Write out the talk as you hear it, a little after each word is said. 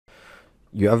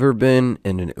You ever been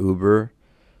in an Uber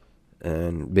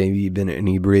and maybe been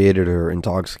inebriated or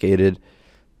intoxicated?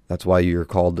 That's why you're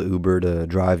called the Uber to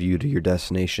drive you to your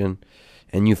destination.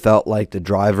 And you felt like the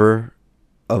driver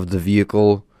of the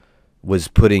vehicle was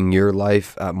putting your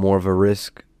life at more of a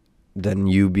risk than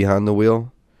you behind the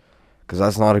wheel? Because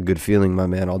that's not a good feeling, my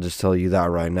man. I'll just tell you that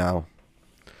right now.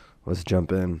 Let's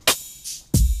jump in.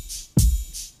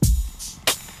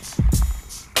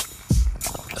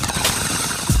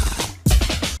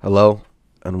 Hello,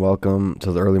 and welcome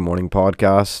to the Early Morning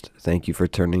Podcast. Thank you for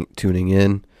tuning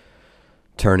in.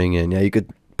 Turning in. Yeah, you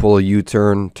could pull a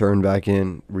U-turn, turn back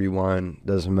in, rewind,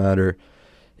 doesn't matter.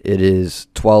 It is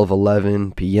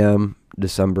 12:11 p.m.,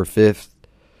 December 5th.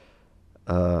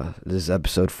 This is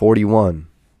episode 41.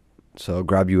 So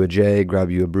grab you a J, grab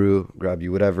you a brew, grab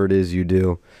you whatever it is you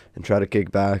do, and try to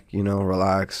kick back,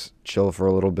 relax, chill for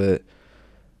a little bit.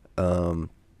 You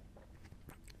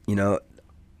know,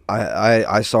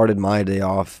 I started my day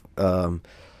off. We're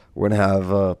going to have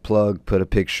a plug put a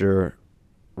picture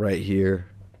right here.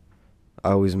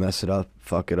 I always mess it up,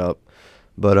 fuck it up.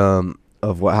 But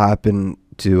of what happened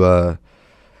to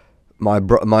my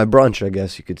brunch, I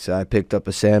guess you could say. I picked up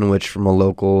a sandwich from a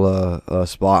local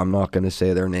spot. I'm not going to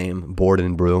say their name, Board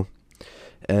and Brew.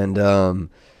 And I don't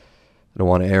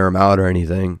want to air them out or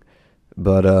anything.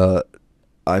 But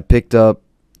I picked up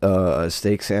a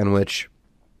steak sandwich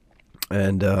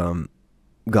and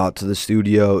got to the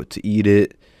studio to eat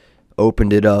it,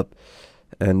 opened it up,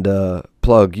 and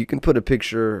plug. You can put a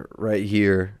picture right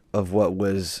here of what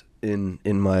was in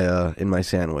my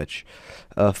sandwich.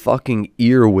 A fucking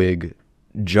earwig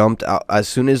jumped out as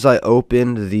soon as I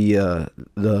opened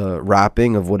the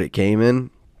wrapping of what it came in.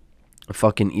 A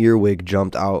fucking earwig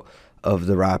jumped out of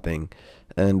the wrapping,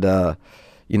 and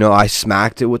I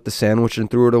smacked it with the sandwich and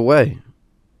threw it away.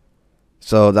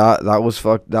 So that was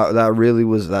fucked. That really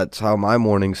was. That's how my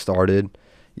morning started.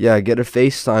 Yeah, get a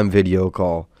FaceTime video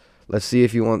call. Let's see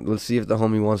if the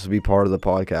homie wants to be part of the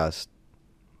podcast.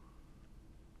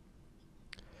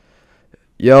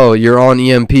 Yo, you're on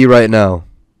EMP right now.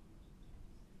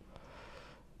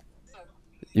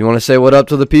 You want to say what up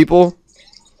to the people?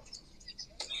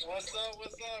 What's up,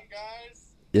 guys?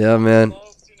 Yeah, man.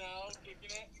 Close to now,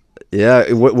 kicking it.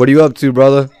 Yeah, what are you up to,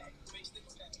 brother?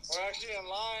 We're actually in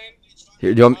line.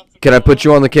 Here, can I put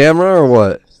you on the camera or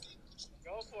what?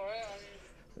 Go for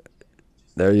it.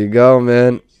 There you go,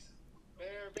 man.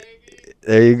 Bear, baby.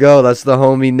 There you go. That's the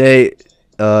homie Nate.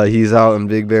 He's out in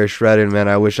Big Bear shredding, man.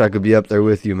 I wish I could be up there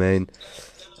with you, man.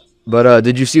 But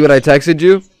did you see what I texted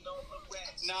you?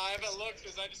 No, I haven't looked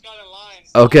because I just got in line.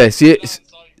 Okay,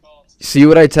 see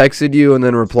what I texted you and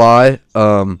then reply.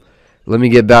 Let me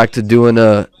get back to doing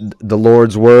the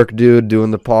Lord's work, dude. Doing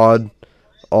the pod,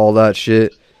 all that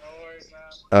shit. No worries,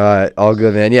 man. All right, all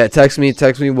good, man. Yeah, text me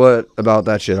what about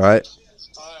that shit. All right.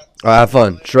 All right. All right, have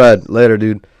fun. Shred later,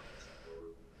 dude.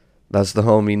 That's the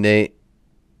homie Nate.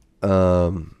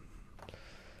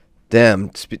 Damn,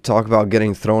 talk about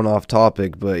getting thrown off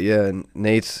topic, but yeah,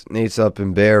 Nate's up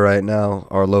in Bear right now,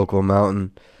 our local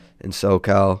mountain in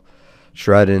SoCal,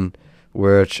 shredding,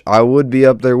 which I would be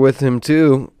up there with him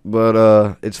too,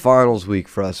 but it's finals week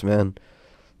for us, man,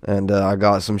 and I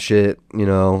got some shit,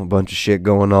 a bunch of shit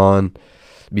going on,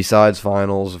 besides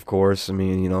finals, of course. I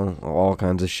mean, all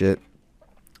kinds of shit,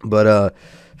 but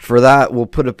for that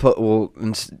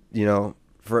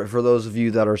For those of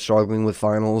you that are struggling with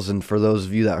finals, and for those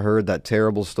of you that heard that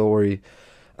terrible story,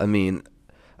 I mean,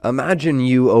 imagine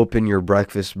you open your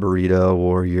breakfast burrito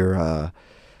or your,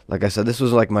 like I said, this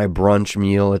was like my brunch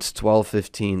meal. It's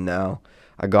 12:15 now.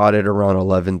 I got it around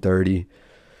 11:30.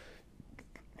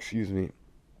 Excuse me.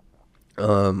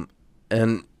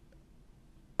 And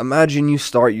imagine you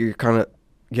start, you're kind of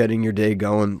getting your day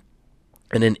going,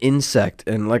 and an insect,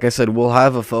 and like I said, we'll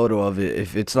have a photo of it.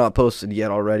 If it's not posted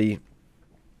yet already,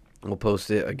 we'll post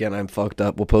it. Again, I'm fucked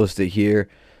up. We'll post it here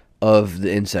of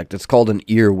the insect. It's called an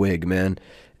earwig, man.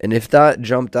 And if that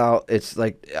jumped out, it's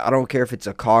like, I don't care if it's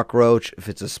a cockroach, if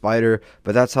it's a spider,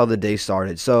 but that's how the day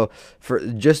started. So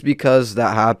just because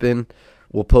that happened,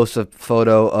 we'll post a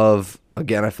photo of,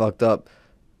 again, I fucked up,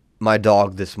 my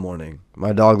dog this morning.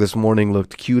 My dog this morning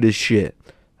looked cute as shit.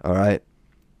 All right.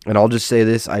 And I'll just say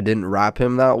this, I didn't wrap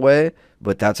him that way,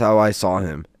 but that's how I saw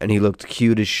him. And he looked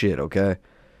cute as shit, okay?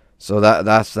 So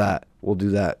that's that. We'll do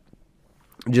that.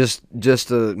 Just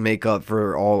to make up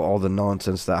for all the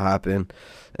nonsense that happened.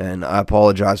 And I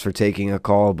apologize for taking a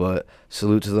call, but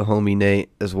salute to the homie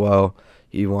Nate as well.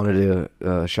 He wanted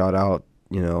to shout out,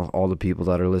 all the people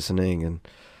that are listening. And,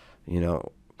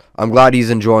 I'm glad he's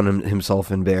enjoying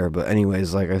himself in Bear. But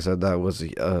anyways, like I said, that was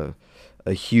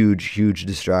a huge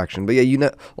distraction. But yeah,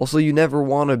 you never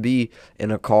want to be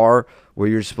in a car where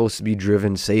you're supposed to be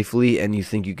driven safely and you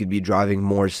think you could be driving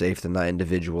more safe than that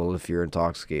individual if you're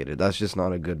intoxicated. That's just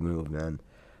not a good move, man.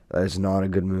 That is not a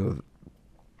good move.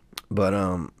 But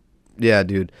yeah,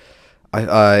 dude.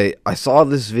 I saw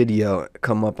this video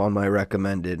come up on my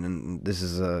recommended, and this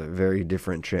is a very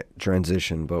different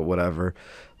transition, but whatever.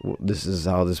 This is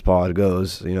how this pod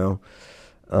goes, you know.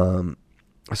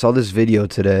 I saw this video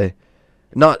today,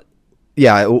 not,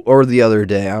 yeah, or the other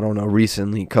day, I don't know,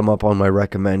 recently, come up on my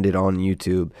recommended on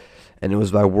YouTube, and it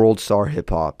was by World Star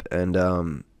Hip Hop, and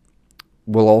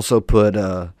we'll also put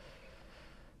am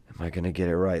I gonna get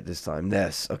it right this time?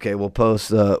 Yes. Okay, we'll post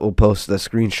the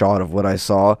screenshot of what I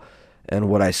saw and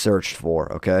what I searched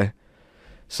for. Okay,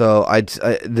 so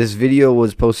this video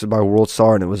was posted by World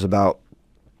Star, and it was about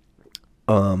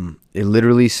it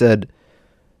literally said,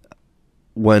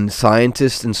 when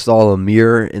scientists install a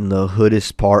mirror in the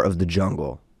hoodest part of the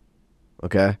jungle.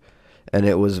 Okay, and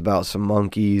it was about some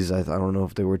monkeys. I don't know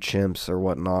if they were chimps or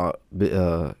whatnot,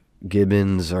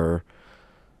 gibbons or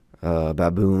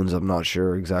baboons. I'm not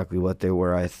sure exactly what they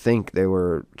were. I think they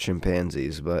were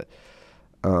chimpanzees, but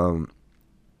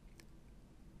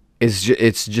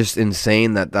it's just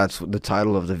insane that that's the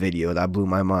title of the video. That blew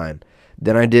my mind.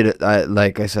 Then I did it.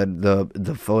 Like I said,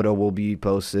 the photo will be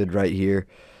posted right here.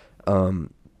 I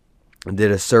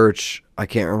did a search. I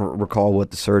can't recall what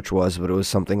the search was, but it was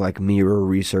something like mirror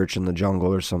research in the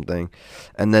jungle or something.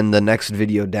 And then the next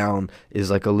video down is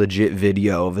like a legit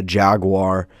video of a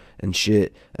jaguar and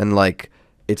shit, and like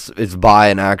it's by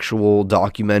an actual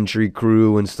documentary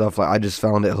crew and stuff. Like, I just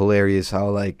found it hilarious how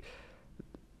like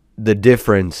the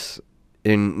difference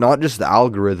in not just the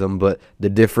algorithm, but the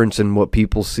difference in what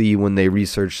people see when they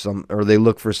research some or they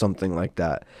look for something like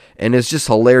that. And it's just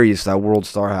hilarious that World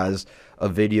Star has a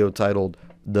video titled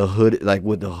 "The Hood," like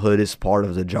with the hoodest part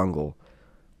of the jungle.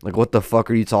 Like, what the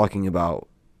fuck are you talking about?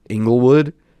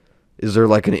 Inglewood? Is there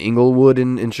like an Inglewood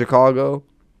in Chicago?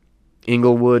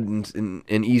 Inglewood in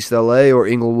East LA, or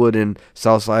Inglewood in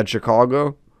Southside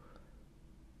Chicago?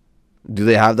 Do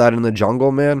they have that in the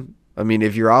jungle, man? I mean,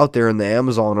 if you're out there in the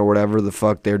Amazon or whatever the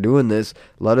fuck they're doing this,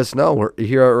 let us know. We're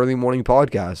here at Early Morning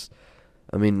Podcast.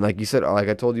 I mean, like you said, like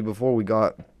I told you before, we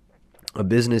got a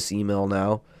business email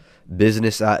now,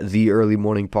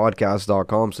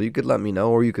 business@theearlymorningpodcast.com. So you could let me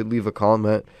know, or you could leave a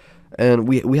comment. And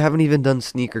we haven't even done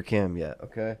sneaker cam yet,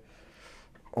 okay?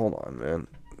 Hold on, man.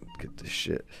 Get this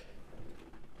shit.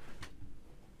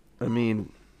 I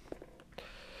mean,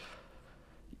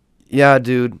 yeah,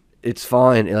 dude, it's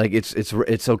fine. Like,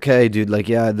 it's okay, dude. Like,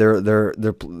 yeah, they're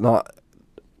not.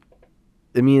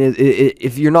 I mean,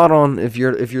 if you're not on, if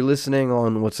you're listening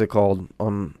on, what's it called,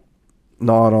 on,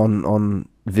 not on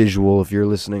visual, if you're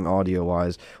listening audio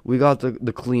wise, we got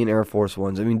the clean Air Force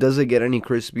Ones. I mean, does it get any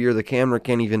crispier? The camera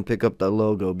can't even pick up the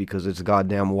logo because it's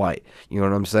goddamn white. You know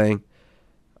what I'm saying?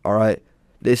 All right.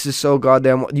 This is so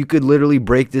goddamn. You could literally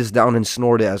break this down and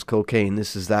snort it as cocaine.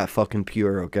 This is that fucking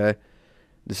pure, okay?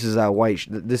 This is that white.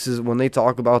 This is when they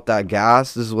talk about that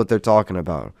gas. This is what they're talking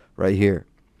about right here.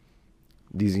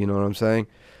 These, you know what I'm saying?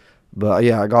 But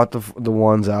yeah, I got the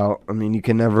ones out. I mean, you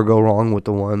can never go wrong with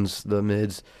the ones, the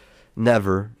mids.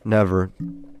 Never.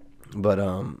 But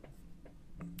I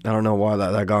don't know why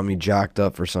that got me jacked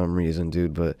up for some reason,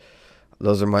 dude. But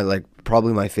those are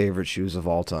probably my favorite shoes of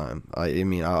all time. I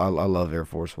mean, I love Air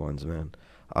Force Ones, man.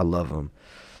 I love them.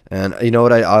 And you know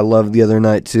what I loved the other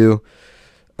night too?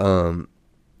 It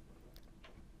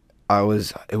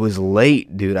was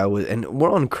late, dude. And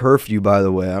we're on curfew, by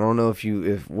the way. I don't know if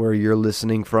where you're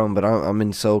listening from, but I'm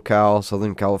in SoCal,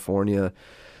 Southern California,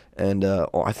 and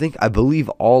I believe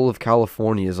all of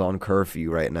California is on curfew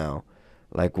right now.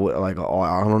 I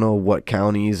don't know what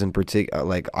counties in particular.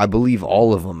 Like, I believe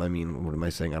all of them. I mean, what am I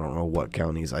saying? I don't know what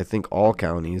counties. I think all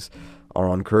counties are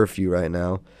on curfew right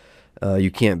now.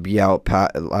 You can't be out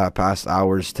past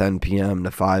hours 10 p.m.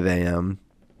 to 5 a.m.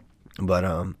 But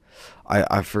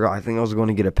I forgot. I think I was going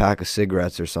to get a pack of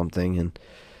cigarettes or something, and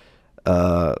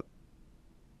I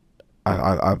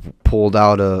pulled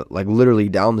out literally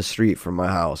down the street from my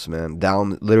house, man.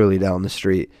 Literally down the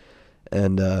street,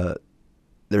 and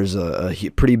there's a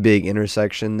pretty big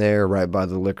intersection there, right by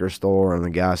the liquor store and the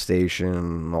gas station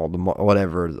and all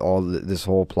this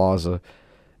whole plaza,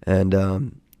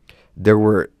 and there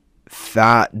were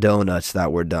fat donuts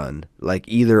that were done, like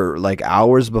either like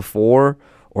hours before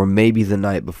or maybe the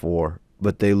night before,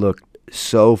 but they looked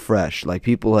so fresh. Like,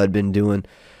 people had been doing.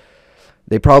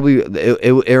 They probably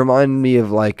it reminded me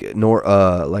of like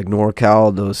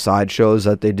NorCal, those sideshows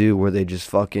that they do where they just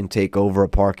fucking take over a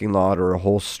parking lot or a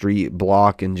whole street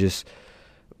block and just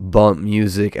bump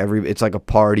music. It's like a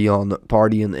party in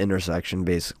the intersection.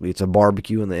 Basically, it's a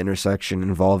barbecue in the intersection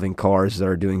involving cars that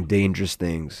are doing dangerous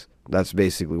things. That's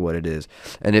basically what it is,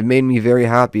 and it made me very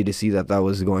happy to see that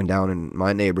was going down in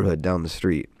my neighborhood down the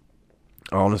street.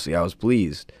 Honestly, I was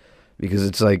pleased because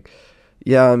it's like,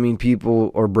 yeah, I mean,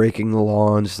 people are breaking the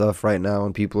law and stuff right now,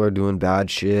 and people are doing bad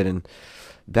shit, and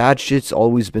bad shit's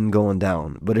always been going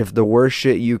down. But if the worst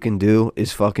shit you can do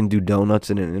is fucking do donuts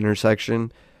in an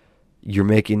intersection,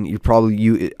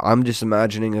 I'm just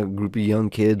imagining a group of young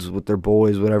kids with their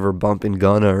boys, whatever, bumping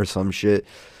Gunna or some shit,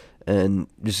 and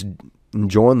just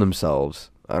enjoying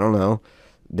themselves. I don't know.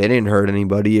 They didn't hurt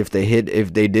anybody. If they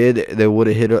did, they would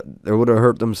have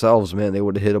hurt themselves, man. They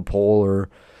would have hit a pole or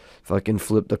fucking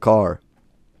flipped a car.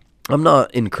 I'm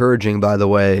not encouraging, by the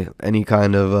way, any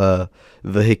kind of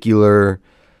vehicular,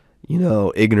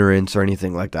 ignorance or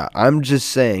anything like that. I'm just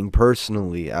saying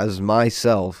personally, as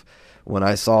myself, when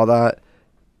I saw that,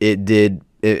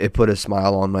 it put a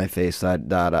smile on my face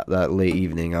that late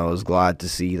evening. I was glad to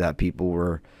see that people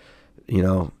were,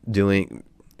 doing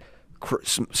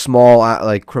small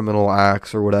like criminal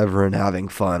acts or whatever and having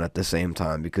fun at the same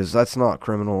time, because that's not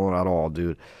criminal at all,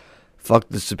 dude. Fuck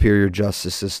the superior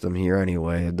justice system here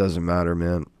anyway. It doesn't matter,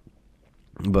 man.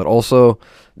 But also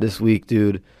this week,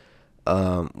 dude,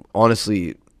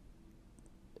 honestly,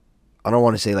 I don't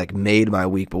want to say like made my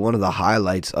week, but one of the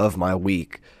highlights of my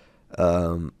week.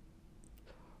 By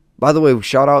the way,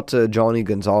 shout out to Johnny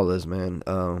Gonzalez, man.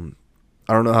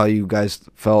 I don't know how you guys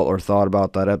felt or thought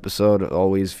about that episode.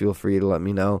 Always feel free to let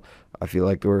me know. I feel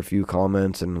like there were a few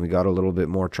comments and we got a little bit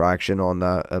more traction on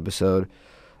that episode,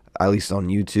 at least on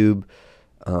YouTube.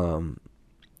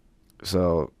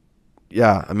 So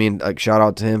yeah, I mean, like, shout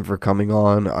out to him for coming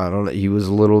on. I don't know, he was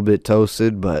a little bit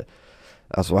toasted, but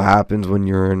that's what happens when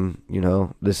you're in,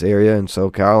 this area in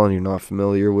SoCal and you're not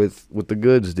familiar with the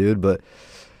goods, dude. But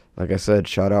like I said,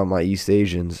 shout out my East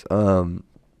Asians.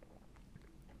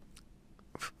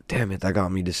 Damn it, that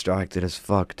got me distracted as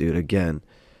fuck, dude, again.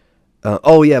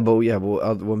 What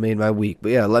made my week.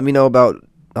 But yeah, let me know about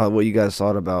what you guys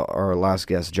thought about our last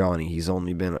guest, Johnny. He's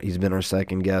been our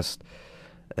second guest,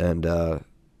 and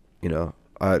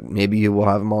maybe we'll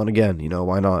have him on again.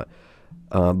 Why not?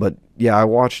 But yeah, I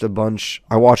watched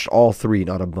all three,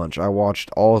 not a bunch. I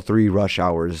watched all three Rush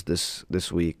Hours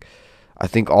this week. I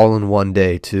think all in one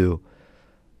day too,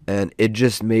 and it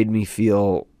just made me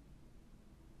feel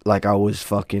like I was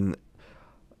fucking.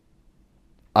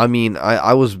 I mean,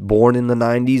 I was born in the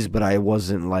 90s, but I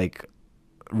wasn't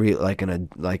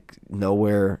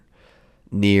nowhere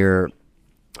near.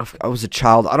 I was a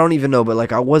child. I don't even know, but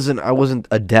like I wasn't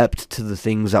adept to the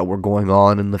things that were going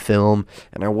on in the film,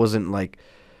 and I wasn't like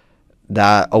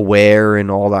that aware and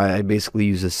all that. I basically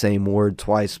use the same word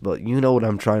twice, but you know what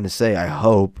I'm trying to say, I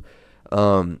hope.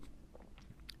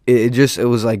 It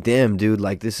was like, damn, dude,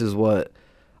 like this is what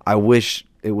I wish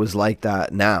it was like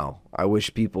that now. I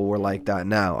wish people were like that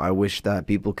now. I wish that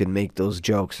people could make those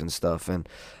jokes and stuff. And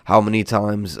how many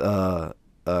times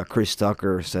Chris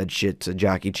Tucker said shit to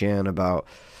Jackie Chan about,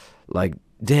 like,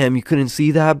 damn, you couldn't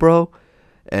see that, bro?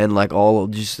 And like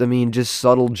just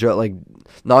subtle joke, like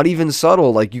not even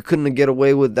subtle, like you couldn't get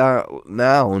away with that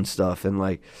now and stuff. And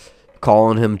like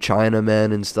calling him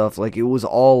Chinaman and stuff, like it was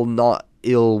all not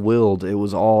ill-willed. It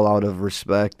was all out of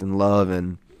respect and love.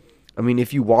 And I mean,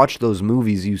 if you watch those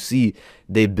movies, you see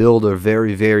they build a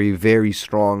very, very, very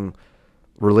strong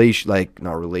not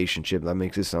relationship. That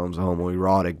makes it sound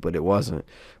homoerotic, but it wasn't.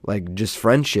 Like just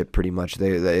friendship, pretty much.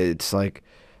 It's like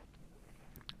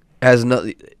has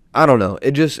no. I don't know.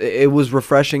 It was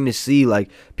refreshing to see like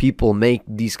people make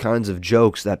these kinds of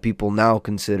jokes that people now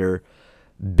consider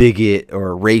bigot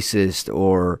or racist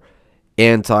or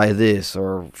anti this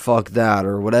or fuck that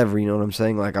or whatever. You know what I'm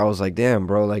saying? Like I was like, damn,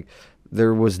 bro. Like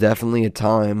there was definitely a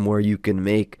time where you can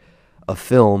make a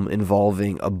film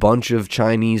involving a bunch of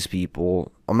Chinese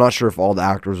people. I'm not sure if all the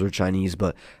actors are Chinese,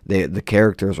 but the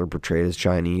characters are portrayed as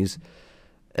Chinese,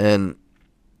 and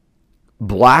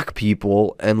black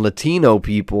people and Latino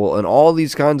people and all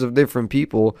these kinds of different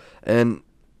people, and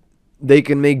they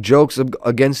can make jokes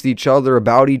against each other,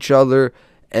 about each other,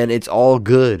 and it's all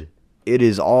good. It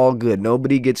is all good.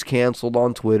 Nobody gets canceled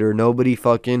on Twitter. Nobody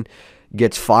fucking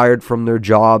gets fired from their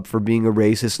job for being a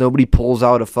racist. Nobody pulls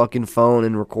out a fucking phone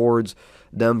and records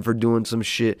them for doing some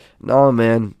shit. No,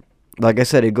 man. Like I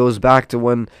said, it goes back to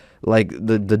when like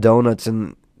the donuts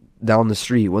and down the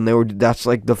street when they were. That's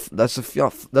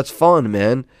fun,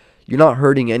 man. You're not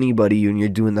hurting anybody when you're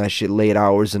doing that shit late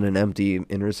hours in an empty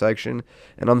intersection.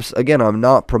 And I'm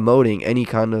not promoting any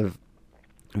kind of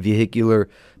vehicular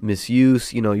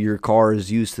misuse. You know, your car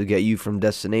is used to get you from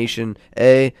destination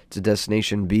A to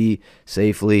destination B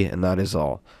safely, and that is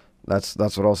all. That's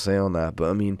what I'll say on that. But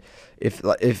I mean,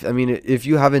 if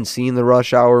you haven't seen the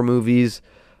Rush Hour movies,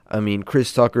 I mean,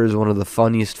 Chris Tucker is one of the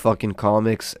funniest fucking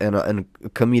comics and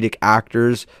comedic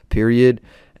actors, period.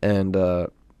 And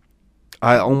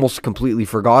I almost completely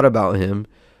forgot about him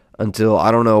until,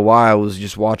 I don't know why, I was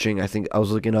just watching, I think I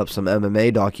was looking up some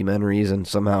MMA documentaries, and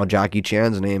somehow Jackie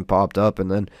Chan's name popped up, and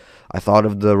then I thought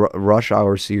of the Rush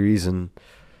Hour series, and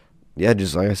yeah,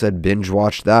 just like I said, binge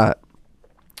watched that.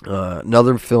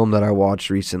 Another film that I watched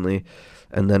recently,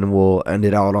 and then we'll end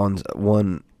it out on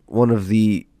one of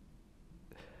the.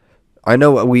 I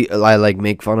know I like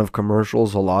make fun of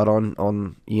commercials a lot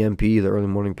on EMP, the Early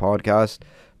Morning Podcast,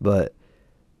 but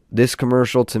this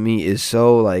commercial to me is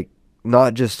so like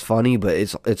not just funny, but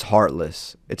it's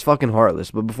heartless. It's fucking heartless.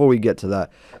 But before we get to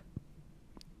that,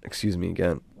 excuse me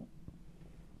again.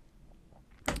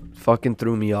 Fucking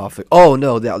threw me off. Oh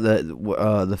no,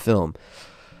 the film.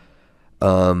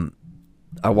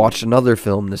 I watched another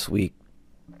film this week.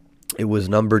 It was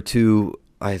number 2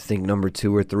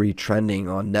 or 3 trending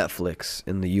on Netflix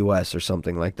in the U.S. or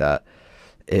something like that.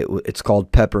 It's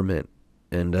called Peppermint,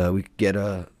 and we could get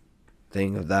a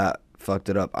thing of that. Fucked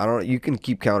it up. I don't. You can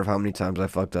keep count of how many times I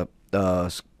fucked up.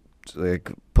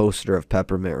 Like poster of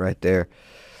Peppermint right there.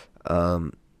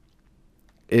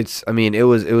 It's. I mean, it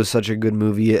was such a good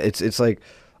movie. It's like,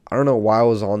 I don't know why I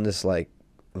was on this like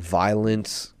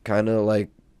violence kind of like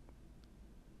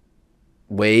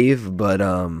wave, but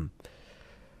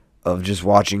of just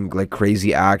watching like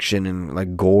crazy action and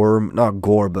like gore, not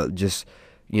gore, but just,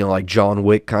 you know, like John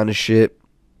Wick kind of shit.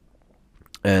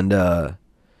 And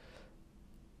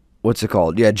what's it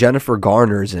called? Yeah, Jennifer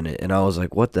Garner's in it, and I was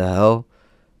like, what the hell?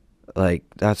 Like,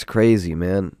 that's crazy,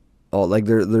 man. Oh, like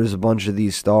there's a bunch of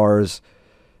these stars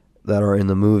that are in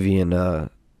the movie, and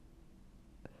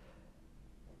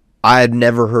I had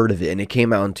never heard of it, and it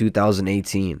came out in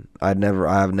 2018. I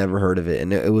have never heard of it,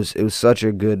 and it was such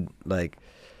a good, like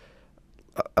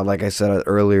I said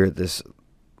earlier, this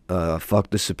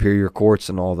fuck the superior courts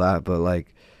and all that, but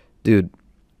like, dude,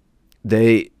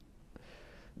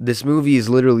 this movie is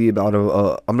literally about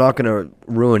I'm not gonna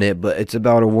ruin it, but it's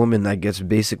about a woman that gets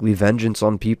basically vengeance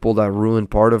on people that ruin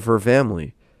part of her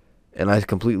family. And I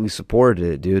completely supported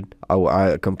it, dude.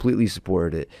 I completely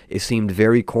supported it. It seemed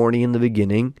very corny in the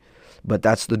beginning, but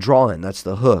that's the drawing. That's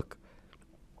the hook.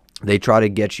 They try to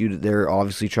get you they're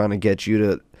obviously trying to get you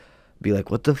to be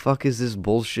like, what the fuck is this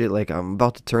bullshit? Like, I'm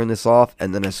about to turn this off.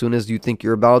 And then as soon as you think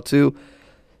you're about to,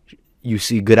 you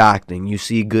see good acting. You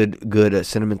see good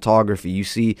cinematography. You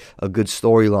see a good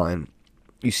storyline.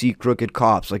 You see crooked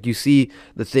cops. Like, you see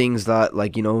the things that,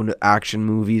 like, you know, action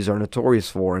movies are notorious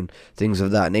for and things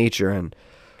of that nature. And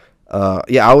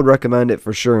yeah, I would recommend it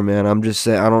for sure, man. I'm just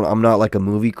saying, I'm not like a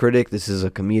movie critic. This is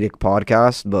a comedic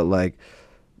podcast, but like,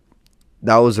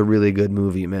 that was a really good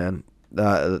movie, man.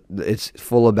 It's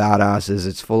full of badasses.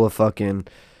 It's full of fucking,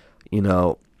 you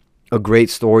know, a great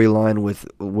storyline with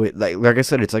like I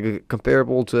said, it's like a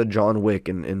comparable to John Wick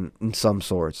in some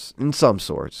sorts.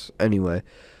 Anyway.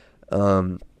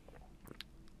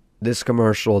 This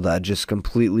commercial that just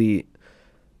completely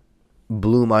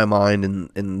blew my mind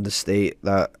in the state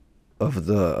that of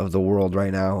the world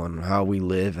right now, and how we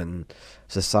live and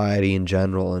society in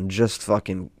general, and just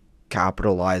fucking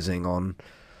capitalizing on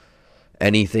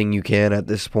anything you can at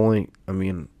this point. I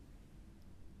mean,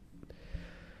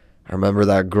 I remember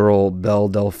that girl Belle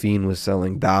Delphine was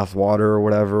selling bath water or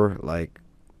whatever. Like,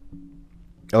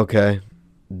 okay,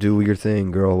 do your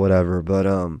thing, girl, whatever. But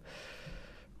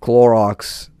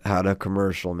Clorox had a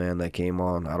commercial, man, that came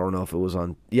on. I don't know if it was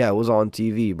on. Yeah, it was on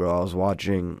TV, bro. I was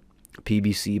watching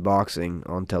PBC boxing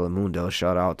on Telemundo.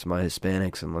 Shout out to my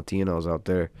Hispanics and Latinos out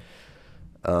there.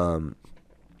 I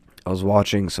was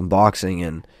watching some boxing,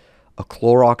 and a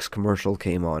Clorox commercial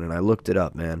came on, and I looked it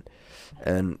up, man.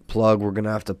 And plug, we're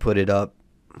gonna have to put it up.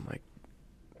 I'm like,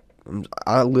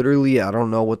 I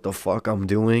don't know what the fuck I'm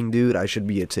doing, dude. I should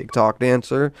be a TikTok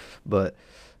dancer, but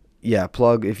yeah,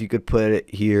 plug, if you could put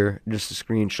it here, just a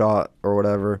screenshot or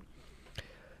whatever.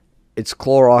 It's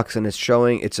Clorox, and it's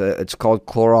showing, it's called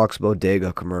Clorox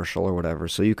Bodega commercial or whatever.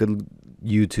 So you could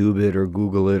YouTube it or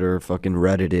Google it or fucking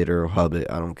Reddit it or Hub it.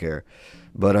 I don't care.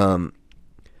 But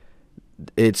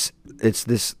it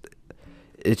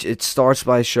starts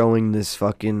by showing this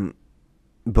fucking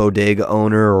bodega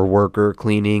owner or worker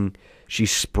cleaning. She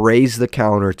sprays the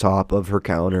countertop of her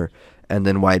counter and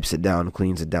then wipes it down,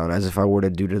 cleans it down, as if I were to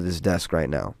do to this desk right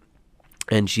now.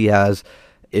 And she has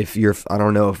if you're, I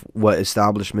don't know what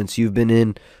establishments you've been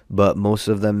in, but most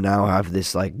of them now have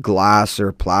this like glass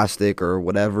or plastic or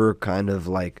whatever kind of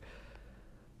like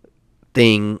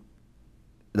thing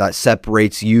that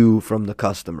separates you from the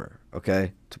customer,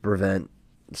 okay, to prevent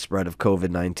the spread of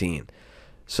COVID-19.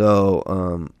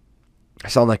 So I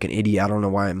sound like an idiot. I don't know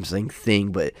why I'm saying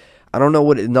thing, but I don't know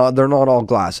what they're not all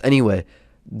glass. Anyway,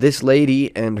 this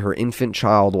lady and her infant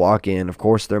child walk in. Of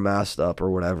course, they're masked up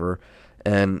or whatever,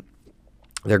 and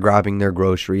they're grabbing their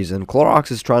groceries, and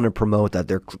Clorox is trying to promote that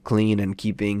they're clean and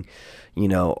keeping,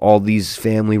 all these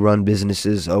family-run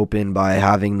businesses open by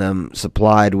having them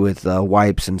supplied with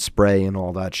wipes and spray and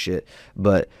all that shit.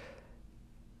 But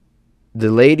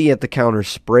the lady at the counter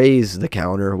sprays the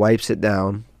counter, wipes it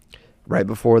down right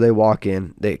before they walk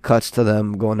in. It cuts to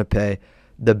them going to pay.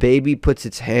 The baby puts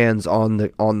its hands on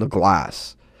the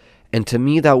glass. And to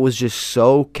me, that was just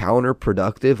so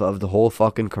counterproductive of the whole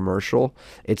fucking commercial.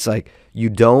 It's like, you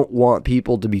don't want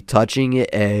people to be touching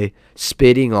it,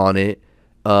 spitting on it,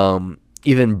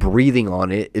 even breathing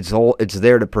on it. It's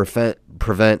there to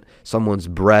prevent someone's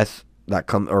breath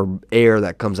or air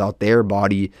that comes out their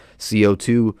body,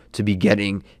 CO2, to be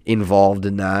getting involved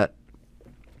in that.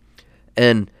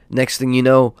 And next thing you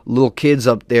know, little kids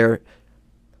up there,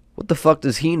 what the fuck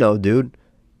does he know, dude?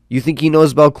 You think he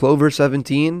knows about Clover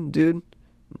 17, dude?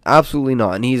 Absolutely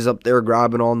not. And he's up there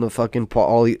grabbing on the fucking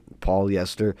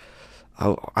polyester.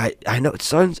 Oh, I know it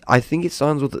sounds. I think it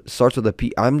starts with a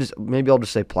P. Maybe I'll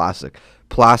just say plastic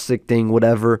thing,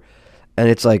 whatever. And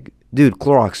it's like, dude,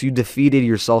 Clorox, you defeated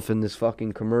yourself in this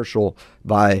fucking commercial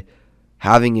by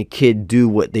having a kid do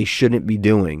what they shouldn't be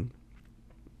doing.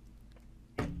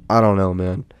 I don't know,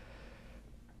 man.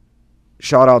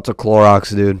 Shout out to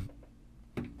Clorox, dude.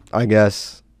 I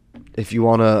guess. If you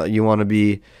wanna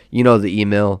be, the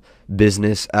email,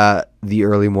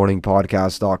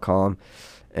 business@theearlymorningpodcast.com.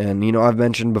 And, I've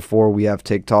mentioned before, we have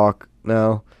TikTok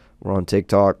now. We're on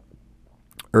TikTok.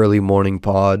 Early Morning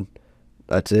Pod.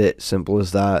 That's it. Simple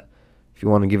as that. If you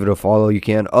want to give it a follow, you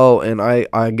can. Oh, and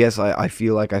I guess I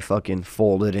feel like I fucking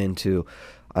folded into.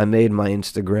 I made my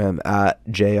Instagram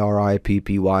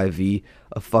 @JRIPPYV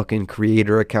a fucking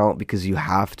creator account, because you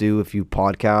have to if you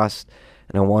podcast.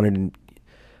 And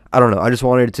I don't know. I just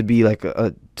wanted it to be like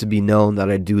to be known that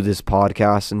I do this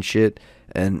podcast and shit.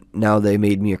 And now they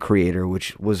made me a creator,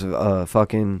 which was a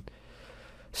fucking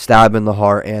stab in the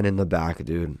heart and in the back,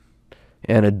 dude.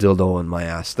 And a dildo in my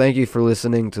ass. Thank you for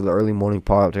listening to the Early Morning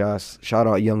Podcast. Shout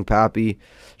out Young Pappy.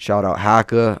 Shout out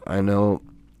Haka. I know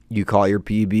you caught your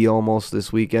PB almost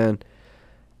this weekend.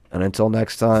 And until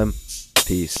next time,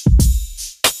 peace.